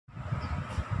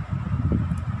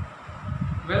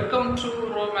Welcome to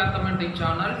Raw Mathematics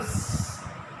channels.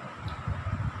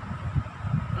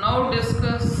 Now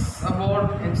discuss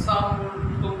about example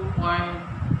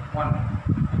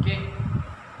 2.1. Okay.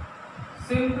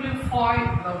 Simplify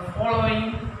the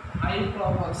following I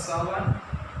power 7.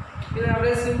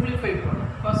 This is simplify.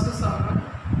 First sum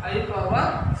I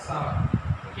power 7.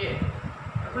 Okay.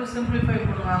 Simplify.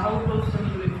 How to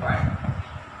simplify?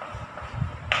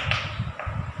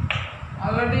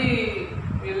 Already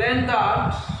we learned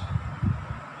that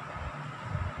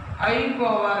I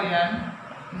power n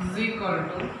is equal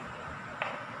to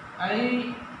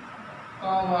I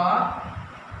power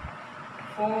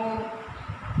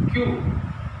 4q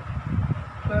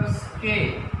plus k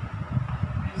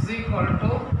is equal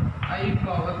to I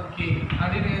power k.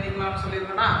 Adinu edhikalam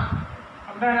sollirukana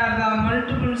appadina the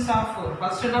multiples of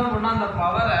first என்ன பண்ணா அந்த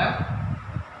பவரை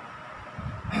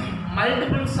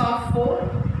multiples of 4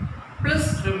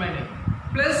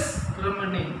 plus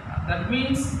remaining that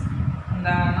means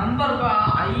the number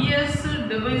highest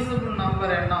divisible number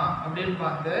enna அப்படினு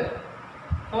பார்த்து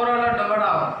 4 ஆல divide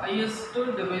ஆகும் highest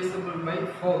divisible by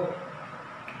 4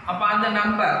 அப்ப அந்த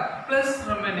நம்பர் plus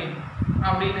remaining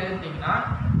அப்படினு எடுத்தீங்கன்னா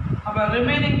அப்ப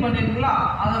remaining பண்ணிருங்களா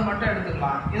அத மட்டும்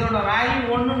எடுத்துக்கலாம் இதோட வேல்யூ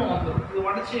 1 ன்னு வந்துரும் இது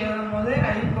உடைச்சு எழுதும்போது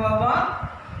I power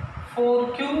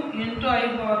 4q into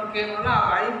I power k னால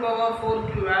I power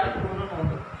 4q வேல்யூ 1 ன்னு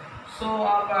வந்துரும் so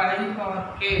அப்ப I power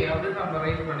k அப்படி நம்ம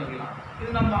ரைட் பண்ணிக்கலாம்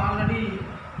இது நம்ம ஆல்ரெடி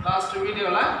லாஸ்ட்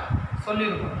வீடியோல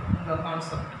சொல்லிருக்கோம் இந்த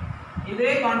கான்செப்ட்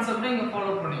இதே கான்செப்ட் இங்க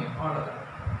ஃபாலோ பண்ணீங்க அவ்வளவுதான்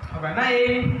அப்ப என்ன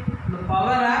இந்த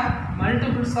பவரை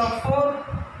மல்டிபிள்ஸ் ஆஃப் 4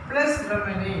 plus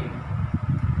remaining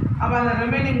அப்ப அந்த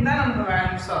ரிமைனிங் தான் நமக்கு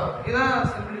வேல்யூஸ் ஆகும் இதான்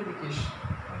simplification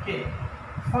okay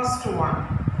first one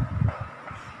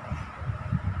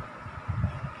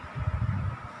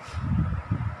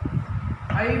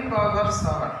I power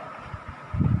 7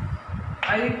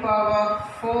 I power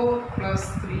 4 plus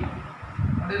 3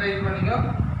 அப்படி ரைட் பண்ணிக்கோ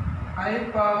I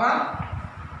power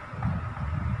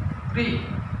 3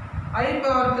 I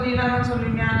power 3 னா என்ன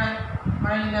சொல்றீங்க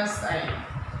minus I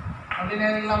அப்படி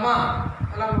எழுதலாமா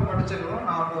எல்லாம் நம்ம படிச்சிருக்கோம்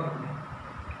ஞாபகம் இருக்கும்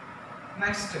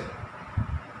next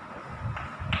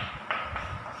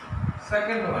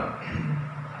second one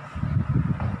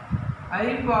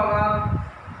I power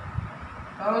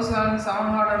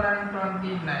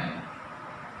 1729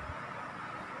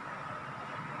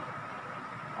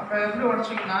 அப்ப எப்படி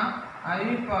வச்சிங்கன்னா I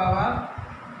power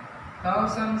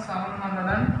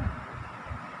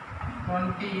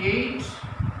 1728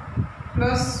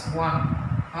 plus 1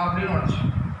 அப்படின்னு வச்சு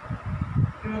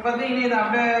இப்போ பார்த்தீங்கன்னா இது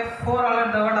அப்படியே 4 ஆல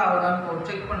டிவைட் ஆகுதான்னு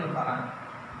செக் பண்ணி பாருங்க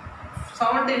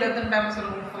 70 ல எத்தனை டைம்ஸ்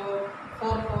இருக்கும் 4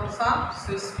 4 4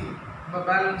 60 இப்போ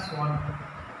பேலன்ஸ் 1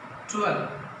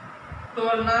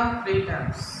 12 na 3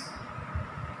 times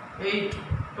 8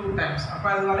 2 times அப்ப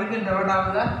அது வரைக்கும் டிவைட்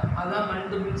ஆகுதா அதான்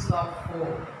multiples of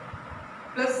 4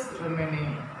 plus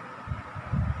remaining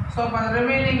so அப்ப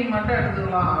ரிமைனிங் மட்டும்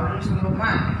எடுத்துக்கலாம் அப்படினு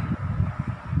சொல்லுமா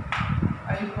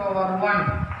I power 1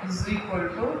 is equal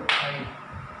to I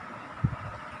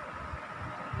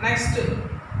next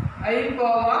I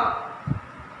power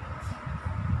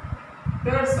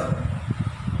third sum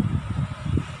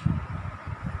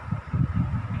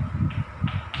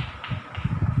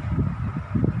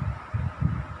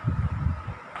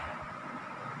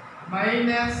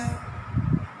minus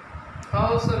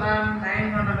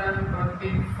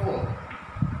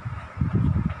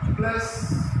 1924 plus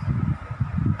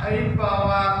I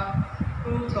power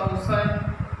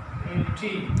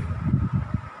 2018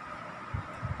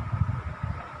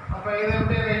 அப்ப இத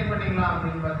எப்படி ரைட் பண்ணிக்கலாம்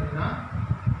அப்படினு பாத்தீங்கன்னா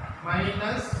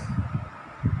minus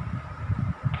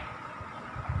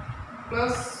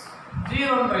plus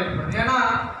 0 ன்னு ரைட் பண்ணி ஏனா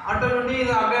ஆட்டோமேட்டிக்கா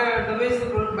இது அப்படியே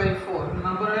divisible by 4 இந்த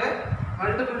நம்பர்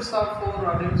multiples of 4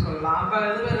 அப்படினு சொல்லலாம் அப்ப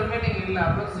எதுவே ரிமைனிங் இல்ல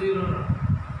அப்ப 0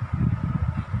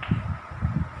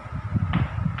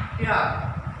 யா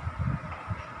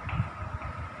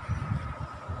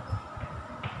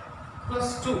plus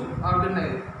 2 அப்படினு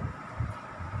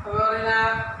அப்ப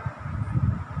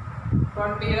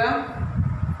 20 ல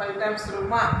 5 times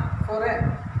இருக்குமா 4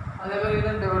 அதே மாதிரி இத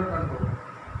டிவைட் பண்ணுவோம்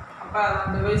அப்ப அது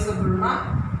டிவைசிபிள்னா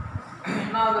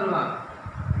என்ன ஆகுதுலாம்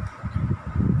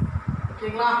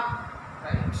ஓகேங்களா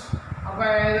ரைட் அப்ப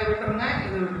இத விட்டுருங்க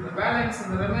இது விட்டு பேலன்ஸ்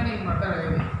இந்த ரிமைனிங் மட்டும்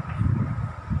எழுதி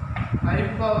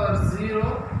I power 0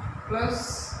 plus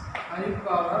I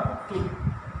power 2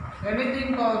 anything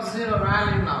power 0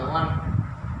 value na 1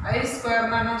 I square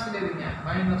na என்ன சொல்லிருக்கீங்க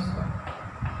minus 1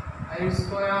 I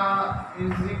square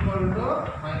is equal to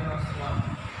minus 1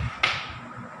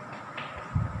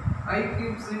 I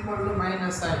cube is equal to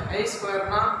minus I square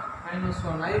na minus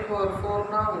 1 I power 4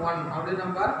 na 1 அப்படி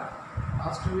நம்ம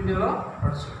last வீடியோல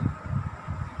படிச்சோம்.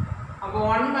 அப்போ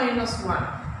 1 minus 1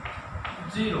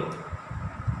 0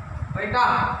 ரைட்டா?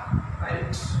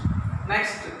 Right.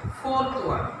 Next fourth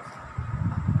one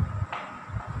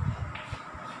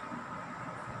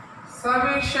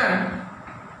summation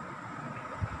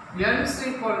n is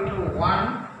equal to 1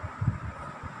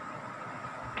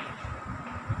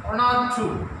 or 2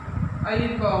 I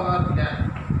power n.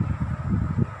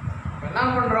 என்ன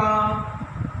பண்றோம்?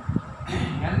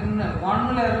 n 1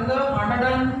 ல இருந்து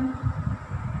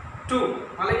 102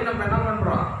 வரைக்கும் நம்ம என்ன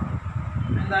பண்றோம்?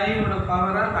 இந்த i ஓட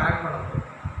பவரை ஆட் பண்ண போறோம்.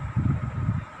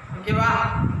 ஓகேவா?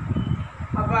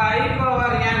 அப்ப i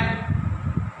power n,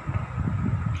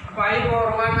 அப்ப i power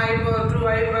 1, i power 2,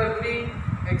 i power 3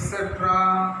 etc.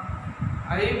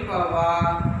 i power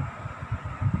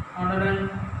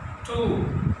 102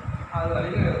 அது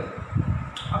வரைக்கும்.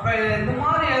 அப்ப இந்த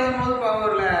மாதிரி எழுதும்போது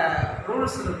பவர்ல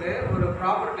ரூல்ஸ் இருக்கு, ஒரு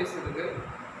ப்ராப்பர்ட்டிஸ் இருக்கு.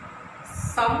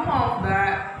 Sum of the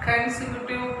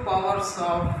consecutive powers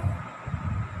of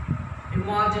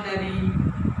imaginary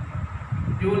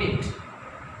unit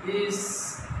is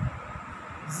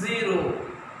 0.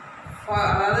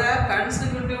 அதாவது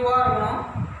கன்சிக்யூட்டிவா இருக்கணும்,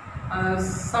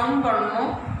 சம்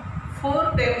பண்ணணும், 4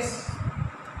 டைம்ஸ்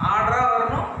ஆர்டரா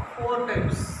வரணும், 4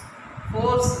 டைம்ஸ்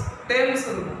 4 டைம்ஸ்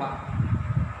இருக்குமா.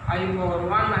 i power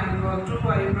 1, i power 2,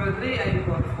 i power 3, i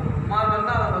power 4 மாதிரி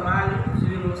வந்து அதோட வேல்யூ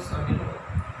ஜீரோஸ் அப்படின்னு வரும்.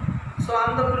 ஸோ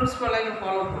அந்த பிரின்சிபலை இங்கே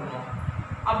ஃபாலோ பண்ணணும்.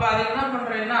 அப்போ அது என்ன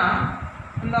பண்ணுறேன்னா,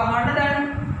 இந்த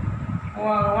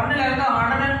 101லேருந்து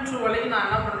 102 வரைக்கும் நான்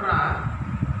என்ன பண்ணுறேன்,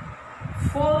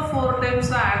 4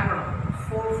 டைம்ஸ் தான் ஆட் பண்ணணும்.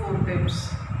 4 டைம்ஸ்.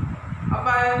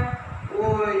 அப்போ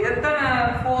எத்தனை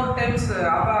 4 டைம்ஸ்,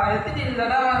 அப்போ எத்தனை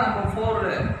தடவை நம்ம 4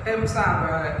 டைம்ஸாக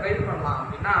ரைட் பண்ணலாம்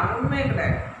அப்படின்னா ஒன்றுமே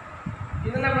கிடையாது.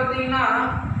 இதில் பார்த்தீங்கன்னா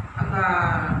அந்த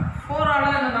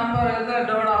 4ஆல் இந்த நம்பர் எதை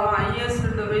டிவைட் ஆகும், ஹையஸ்ட்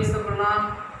டிவைசபிள்னா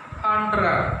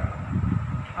 100.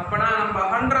 அப்போனா நம்ம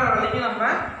 100 வரைக்கும் நம்ம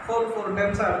 4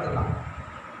 டைம்ஸாக எடுத்துக்கலாம்.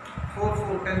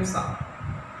 4 டைம்ஸ் தான்.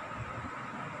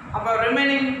 அப்போ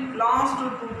ரிமைனிங் லாஸ்ட்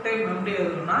 2 டைம் எப்படி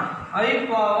எழுதுனா i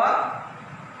power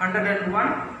 101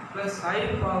 plus i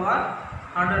power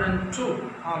 102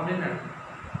 அப்படின்னு.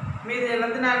 மீதி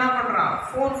எல்லாத்தையும் நான் என்ன பண்ணுறேன்,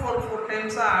 4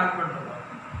 டைம்ஸாக ஆட் பண்ணுறோம்.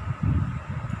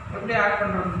 எப்படி ஆட்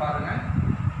பண்ணுறோன்னு பாருங்க.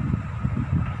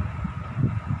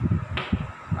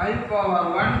 i power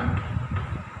 1,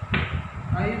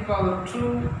 i power 2,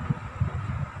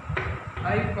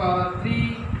 i power 3,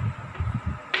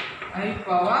 i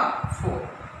power 4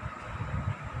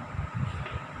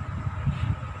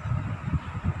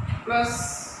 plus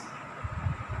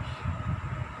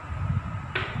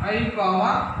i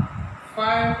power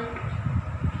 5,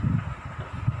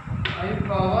 i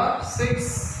power 6,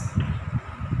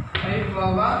 i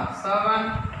power 7,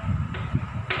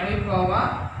 i power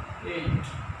 8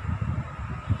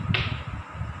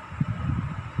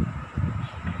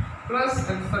 plus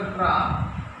etc.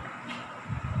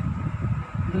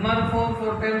 இந்த மாதிரி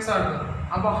 4 டைம்ஸ் ஆகுது.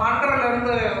 அப்போ 100ல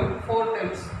இருந்து 4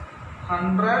 டைம்ஸ்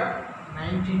 100,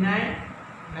 99,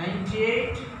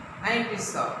 98,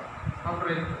 97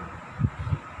 அப்புறம்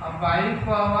அப்போ i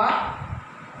power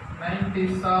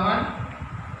 97,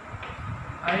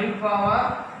 i power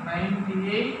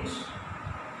 98,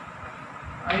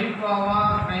 i power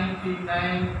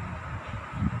 99,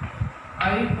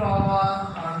 i power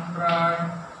 100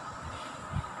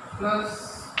 plus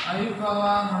i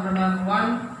power 101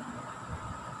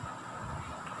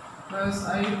 plus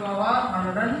i power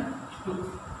 102.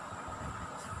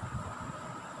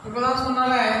 இப்போ தான்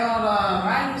சொன்னால இதோட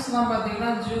வேல்யூஸ்லாம்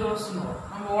பார்த்தீங்கன்னா ஜீரோஸ்னு வரும்.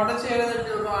 நம்ம உடச்சி எழுதிட்டு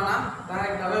இருக்கோம்னா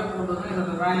டைரெக்டாகவே போட்டுருங்க.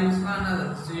 இதோட வேல்யூஸ்லாம் என்னது,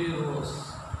 zeros.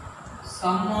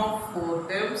 Sum of 4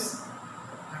 terms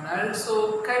and also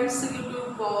consecutive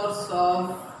powers of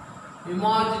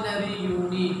imaginary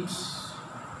units.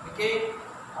 Okay,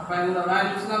 அப்போ இதோட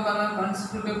வேல்யூஸ்லாம் பாருங்க,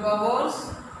 consecutive powers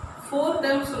 4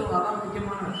 times இருக்கும், அதான்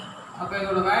முக்கியமான விஷயம். அப்போ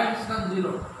இதோட வேல்யூஸ்லாம்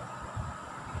 0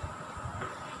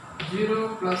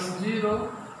 plus 0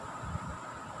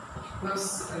 plus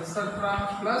etc.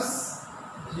 plus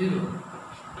 0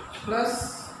 plus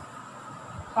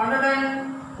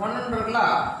 101 இருக்குல்ல,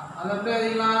 அது எப்படி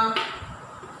எழுதிக்கலாம்,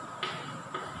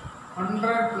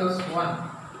 100 plus 1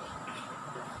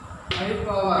 i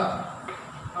power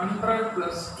 100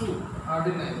 plus 2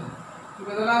 அப்படின்னு. இப்போ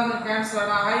இதெல்லாம் வந்து கேன்சல்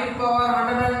ஆனா i power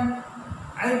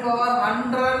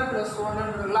 100 plus 1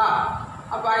 இருக்குல்ல,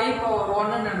 அப்போ i power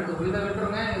 1 எடுத்துக்கோ. இதை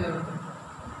விட்டுருங்க, இதை விட்டுருங்க.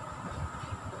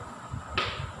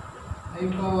 i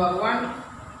power 1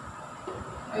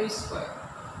 i square,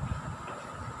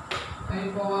 i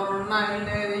power 1 னா என்ன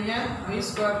எழுதிங்க, i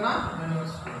square னா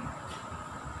 -1.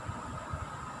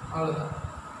 அவ்வளவுதான்.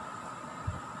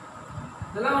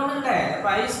 இதெல்லாம் ஒன்றும் இல்லை. இப்போ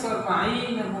ஐ ஸ்கொயர் இப்போ ஐ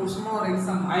சும்மா ஒரு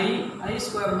எக்ஸாம் ஐ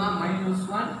ஸ்கொயர்னா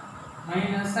 -1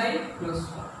 மைனஸ் ஐ ப்ளஸ்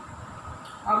 1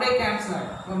 அப்படியே கேன்சல்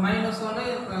ஆகிடும். இப்போ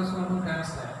 -1 ப்ளஸ் 1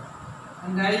 கேன்சல் ஆகிடும்.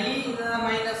 அந்த ஐ இதுதான்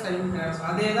மைனஸ் ஐ கேன்சல்.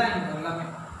 அதே தான் இங்கே எல்லாமே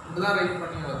இப்படிதான் ரைட்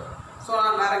பண்ணி வரும். ஸோ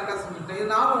நான் டேரெக்டாக சொல்லிட்டேன்.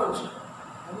 இது நார்மல் விஷயம்,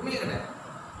 உண்மையே கிடையாது.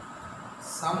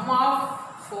 Some of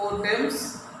 4 terms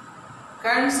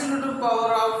considered power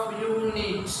of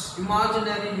unit,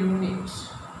 imaginary unit.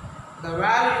 The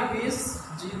value is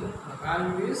 0. The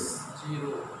value is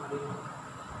 0.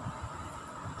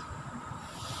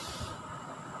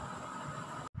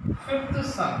 Fifth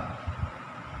sum.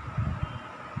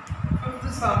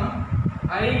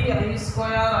 I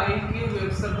square, I cube,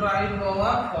 etc. I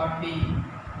power 40.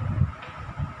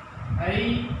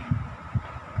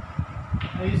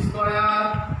 I square,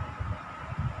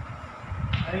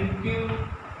 I cube,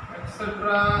 etc.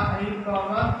 I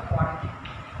power 40.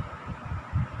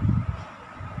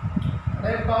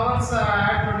 அதே powers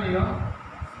add பண்ணிடும்.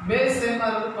 Base same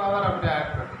அதுக்கு power அப்படியே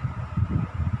add பண்ணி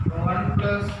 1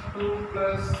 plus 2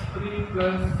 plus 3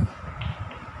 plus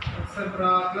etc.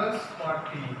 plus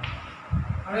 40.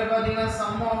 அதே பார்த்தீங்கன்னா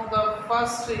some of the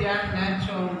first n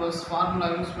natural numbers formula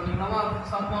use பண்ணிக்கலாமா?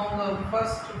 Some of the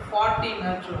first 40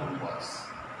 natural numbers.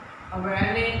 அப்போ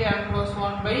n into n plus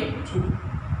 1 by 2.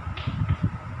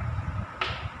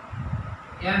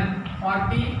 n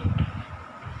 40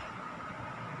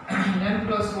 n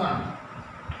plus 1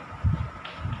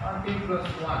 40 plus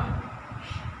 1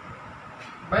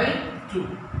 by 2.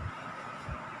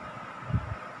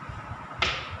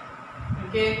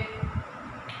 Okay,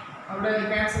 அப்படியே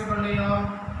cancel பண்ணிடலாம்.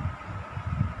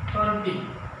 20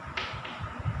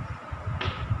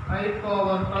 I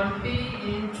power 20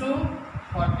 into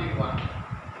 41.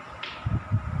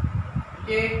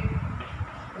 Okay,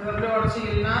 இது அப்படியே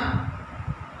உடச்சிக்கிட்டீங்கன்னா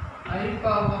I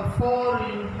power 4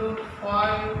 into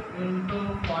 5 into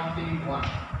 41.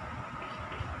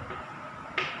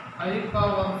 I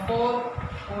power 4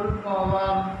 whole power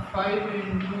 5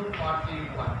 into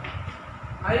 41.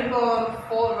 I power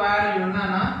 4 value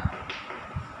என்னன்னா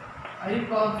I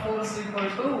power 4 is equal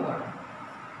to 1.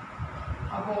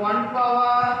 அப்போ 1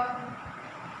 power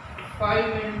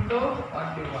 5 into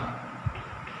 41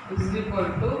 is equal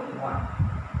to 1.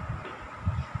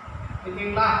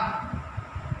 ஓகேங்களா?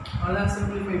 அதான்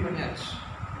simplify பண்ணியாச்சு.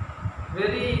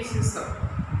 Very easy some,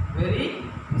 very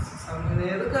easy some. இது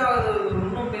எதுக்காக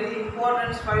இன்னும் பெரிய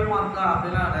இம்பார்ட்டன்ஸ் 5 மார்க்கா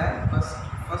அப்படின்னா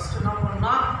ஃபர்ஸ்ட் என்ன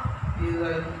பண்ணால் இது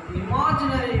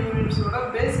இமேஜினரி யூனிட்ஸோட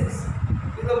பேசிக்ஸ்.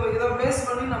 இதை பேஸ்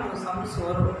பண்ணி நமக்கு சம்ஸ்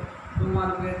வரும். 2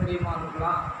 மார்க்கு 3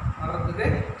 மார்க்லாம் வர்றதுக்கு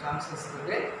சான்சஸ்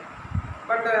இருக்குது.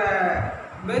 பட்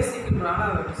பேசிக்னால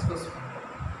அதை டிஸ்கஸ் பண்ணுறோம்.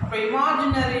 அப்போ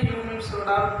இமேஜினரி யூனிட்ஸோட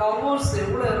பவர்ஸ்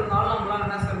எவ்வளோ இருந்தாலும் நம்மளால்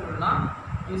என்ன செய்யணும்னா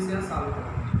ஈஸியாக சால்வ் பண்ண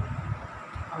முடியும்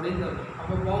அப்படின்னு தெரியும்.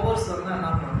 அப்போ பவர்ஸ் வந்து என்ன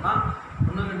பண்ணணும்னா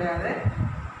ஒன்றும் கிடையாது,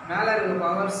 மேலே இருக்கிற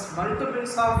powers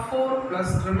multiples of 4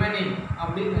 plus remaining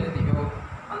அப்படின்னு எழுதிக்கோ.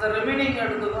 அந்த ரிமைனிங்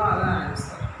எடுத்துக்கோ, அதான்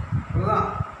ஆன்சர். அதுதான்,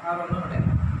 வேறு ஒன்றும்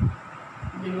கிடையாது.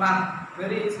 ஓகேங்களா?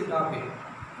 Very easy topic.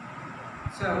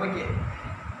 சரி, ஓகே.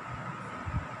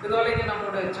 இது வரைக்கும்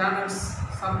நம்மளோட சேனல்ஸ்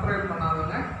சப்ஸ்கிரைப்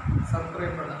பண்ணாதவங்க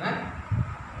சப்ஸ்கிரைப் பண்ணுங்கள்,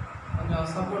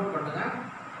 கொஞ்சம் சப்போர்ட் பண்ணுங்கள்.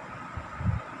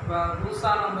 இப்போ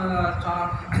புதுசாக நம்ம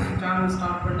சேனல்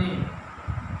ஸ்டார்ட் பண்ணி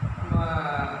நம்ம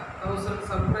 1000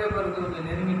 சப்ஸ்கிரைபருக்கு கொஞ்சம்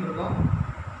நெருங்கிட்டு இருக்கோம்.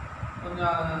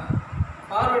 கொஞ்சம்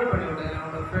ஃபார்வேர்ட் பண்ணி விடுங்க.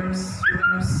 என்னோடய ஃப்ரெண்ட்ஸ்,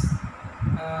 ஸ்டூடெண்ட்ஸ்,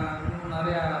 இன்னும்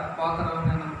நிறையா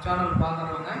பார்க்குறவங்க, நம்ம சேனல்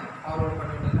பார்க்குறவங்க ஃபார்வேர்ட்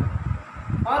பண்ணி விடுங்க.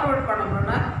 ஃபார்வேர்ட்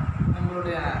பண்ணோம்னா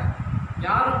நம்மளுடைய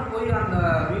யாருக்கு போய் அந்த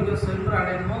வீடியோ சென்று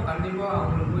அடையணுமோ கண்டிப்பாக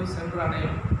அவங்களுக்கு போய் சென்று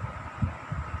அடையும்.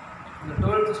 இந்த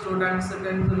 12th ஸ்டூடெண்ட்ஸ்,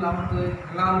 10th 11th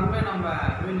எல்லாருக்குமே நம்ம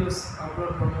வீடியோஸ்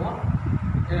அப்லோட் பண்ணுவோம்.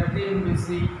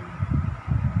 டிஎன்பிசி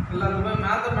எல்லாத்துக்குமே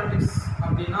மேத்தமெட்டிக்ஸ்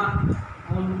அப்படின்னா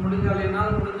உங்களுக்கு முடிஞ்ச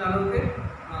அளவுக்கு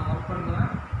நான் ஒர்க் பண்ணுவேன்.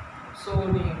 ஸோ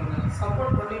நீங்கள் கொஞ்சம்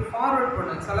சப்போர்ட் பண்ணி ஃபார்வேர்ட்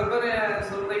பண்ணுங்கள். சில பேர்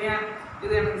சொல்கிறீங்க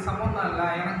இது எனக்கு சம்மந்தம் இல்லை,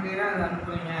 எனக்கு ஏன் அதை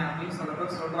அனுப்புறீங்க அப்படின்னு சில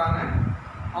பேர் சொல்கிறாங்க.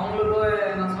 அவங்களுக்கு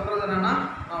நான் சொல்கிறது என்னென்னா,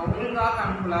 நான் உங்களுக்காக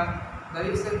அனுப்பலை,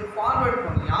 தயவுசெய்து ஃபார்வேர்ட்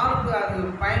பண்ணு. யாருக்கு அது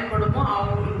பயன்படுமோ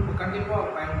அவங்களுக்கு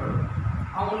கண்டிப்பாக பயன்படும்,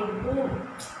 அவங்களுக்கு போகும்.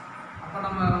 அப்போ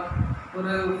நம்ம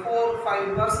ஒரு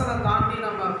 4-5% தாண்டி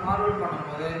நம்ம ஃபார்வேர்ட்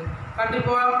பண்ணும்போது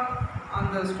கண்டிப்பாக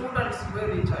அந்த ஸ்டூடெண்ட்ஸுக்கு போய்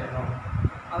ரீச் ஆகிடும்.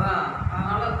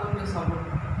 அதனால் கொஞ்சம் சப்போர்ட்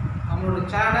பண்ணுங்க. நம்மளோட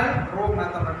சேனல் ப்ரோ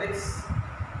மேத்தமெட்டிக்ஸ்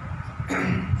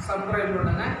சப்ஸ்கிரைப்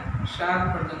பண்ணுங்கள்,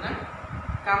 ஷேர் பண்ணுங்கள்,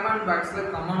 கமெண்ட்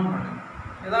பாக்ஸில் கமெண்ட் பண்ணுங்கள்.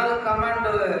 ஏதாவது கமெண்ட்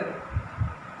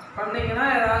பண்ணிங்கன்னா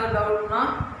ஏதாவது டவுட்னா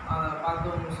அதை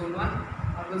பார்த்து உங்களுக்கு சொல்லுவேன்.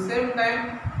 அட் த சேம் டைம்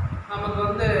நமக்கு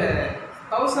வந்து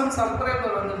 1000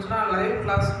 சப்ஸ்கிரைபர் வந்துச்சுன்னா லைவ்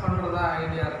கிளாஸ் பண்ணுறதா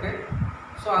ஐடியா இருக்குது.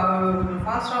 ஸோ அதை கொஞ்சம்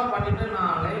ஃபாஸ்ட்டாக பண்ணிவிட்டு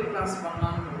நான் லைவ் கிளாஸ்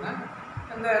பண்ணலான்னு இருக்கேன்.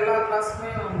 இந்த எல்லா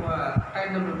கிளாஸுமே உங்கள்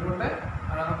டைம் டேபிள் போட்டு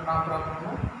அழகாக ப்ராப்பராக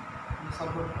பண்ணணும்,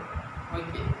 சப்போர்ட் பண்ணும்.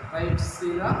 Okay right,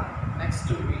 see the next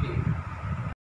video.